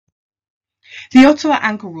The Ottawa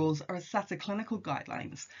Ankle Rules are a set of clinical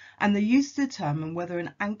guidelines, and they're used to determine whether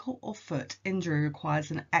an ankle or foot injury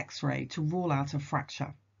requires an X-ray to rule out a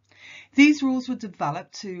fracture. These rules were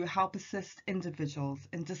developed to help assist individuals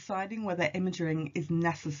in deciding whether imaging is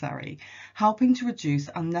necessary, helping to reduce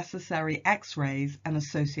unnecessary X-rays and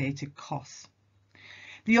associated costs.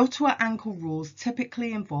 The Ottawa Ankle Rules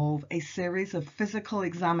typically involve a series of physical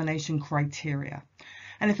examination criteria,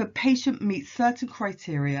 and if a patient meets certain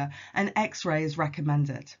criteria, an X-ray is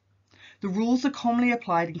recommended. The rules are commonly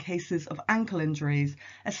applied in cases of ankle injuries,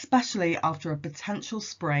 especially after a potential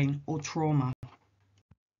sprain or trauma.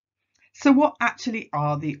 So what actually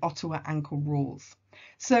are the Ottawa Ankle Rules?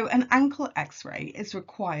 So an ankle X-ray is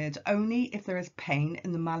required only if there is pain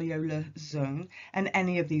in the malleolar zone and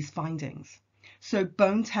any of these findings. So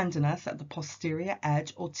bone tenderness at the posterior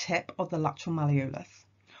edge or tip of the lateral malleolus,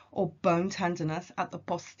 or bone tenderness at the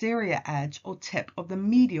posterior edge or tip of the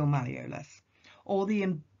medial malleolus, or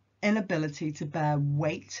the inability to bear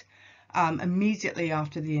weight immediately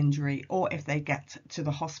after the injury or if they get to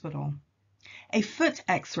the hospital. A foot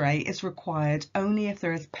X-ray is required only if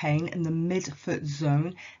there is pain in the midfoot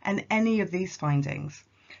zone and any of these findings.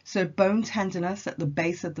 So bone tenderness at the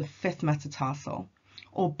base of the fifth metatarsal,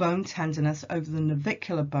 or bone tenderness over the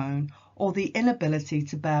navicular bone, or the inability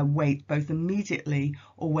to bear weight both immediately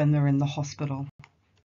or when they're in the hospital.